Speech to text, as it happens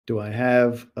do I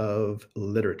have of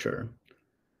literature?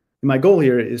 My goal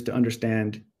here is to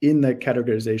understand in the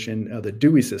categorization of the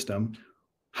Dewey system,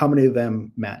 how many of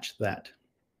them match that?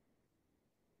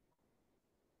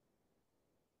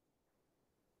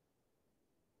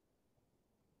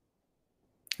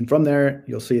 And from there,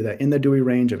 you'll see that in the Dewey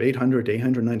range of 800 to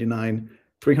 899,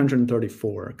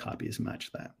 334 copies match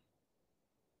that.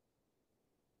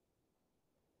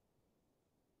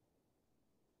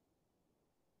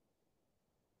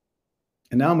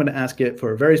 And now I'm going to ask it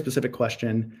for a very specific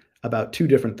question about two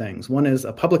different things. One is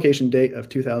a publication date of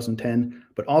 2010,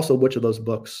 but also which of those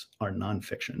books are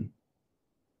nonfiction.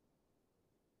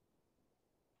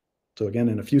 So again,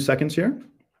 in a few seconds here,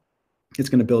 it's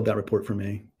going to build that report for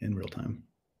me in real time.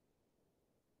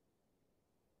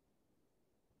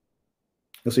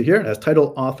 You'll see here it has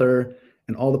title, author,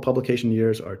 and all the publication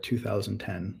years are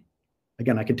 2010.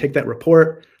 Again, I can take that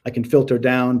report, I can filter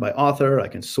down by author, I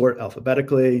can sort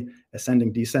alphabetically,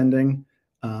 ascending, descending,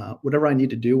 whatever I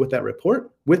need to do with that report,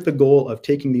 with the goal of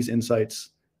taking these insights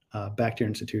back to your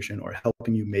institution or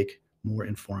helping you make more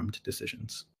informed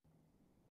decisions.